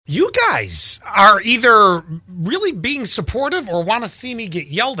You guys are either really being supportive or want to see me get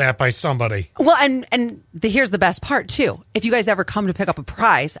yelled at by somebody. Well, here's the best part, too. If you guys ever come to pick up a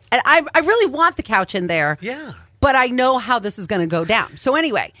prize, and I really want the couch in there. Yeah. But I know how this is going to go down. So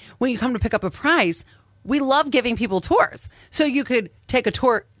anyway, when you come to pick up a prize, we love giving people tours. So you could take a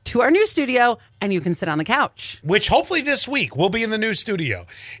tour to our new studio and you can sit on the couch. Which hopefully this week we'll be in the new studio.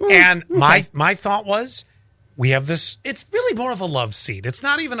 And my thought was, we have this, it's really more of a love seat. It's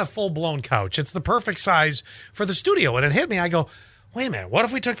not even a full-blown couch. It's the perfect size for the studio. And it hit me. I go, wait a minute, what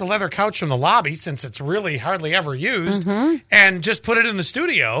if we took the leather couch from the lobby, since it's really hardly ever used, and just put it in the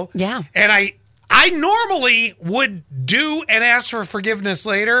studio? Yeah. And I normally would do and ask for forgiveness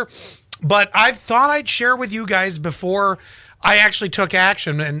later, but I thought I'd share with you guys before I actually took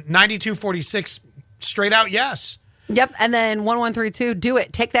action. And 9246, straight out yes. Yep, and then 1132, do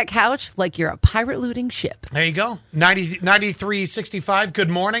it. Take that couch like you're a pirate looting ship. There you go. 9365, good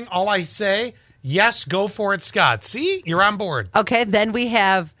morning. All I say, yes, go for it, Scott. See, you're on board. Okay, then we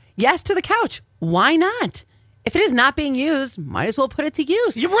have yes to the couch. Why not? If it is not being used, might as well put it to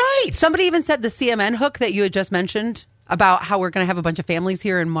use. You're right. Somebody even said the CMN hook that you had just mentioned about how we're going to have a bunch of families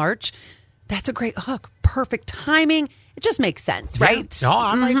here in March. That's a great hook. Perfect timing. It just makes sense, right? No,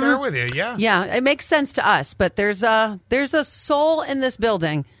 I'm right there with you. Yeah. Yeah, it makes sense to us, but there's a soul in this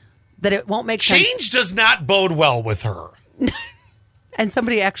building that it won't make sense. Change does not bode well with her. And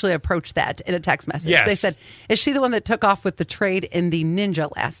somebody actually approached that in a text message. Yes. They said, is she the one that took off with the trade in the Ninja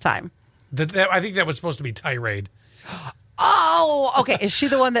last time? I think that was supposed to be tirade. Oh, okay. Is she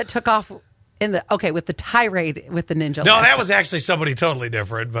the one that took off with the tirade with the Ninja? No, last that time? was actually somebody totally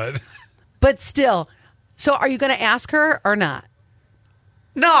different, but. But still. So are you going to ask her or not?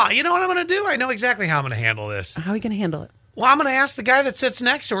 No, you know what I'm going to do? I know exactly how I'm going to handle this. How are you going to handle it? Well, I'm going to ask the guy that sits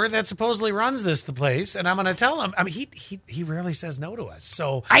next to her that supposedly runs the place, and I'm going to tell him. I mean, he rarely says no to us.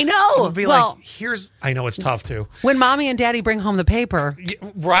 So I know. It would be like, I know it's tough too. When mommy and daddy bring home the paper,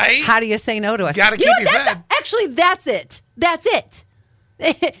 right? How do you say no to us? Got to keep you fed. Actually, that's it. That's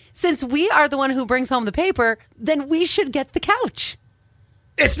it. Since we are the one who brings home the paper, then we should get the couch.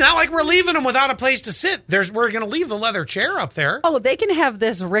 It's not like we're leaving them without a place to sit. We're going to leave the leather chair up there. Oh, they can have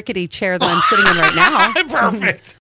this rickety chair that I'm sitting in right now. Perfect.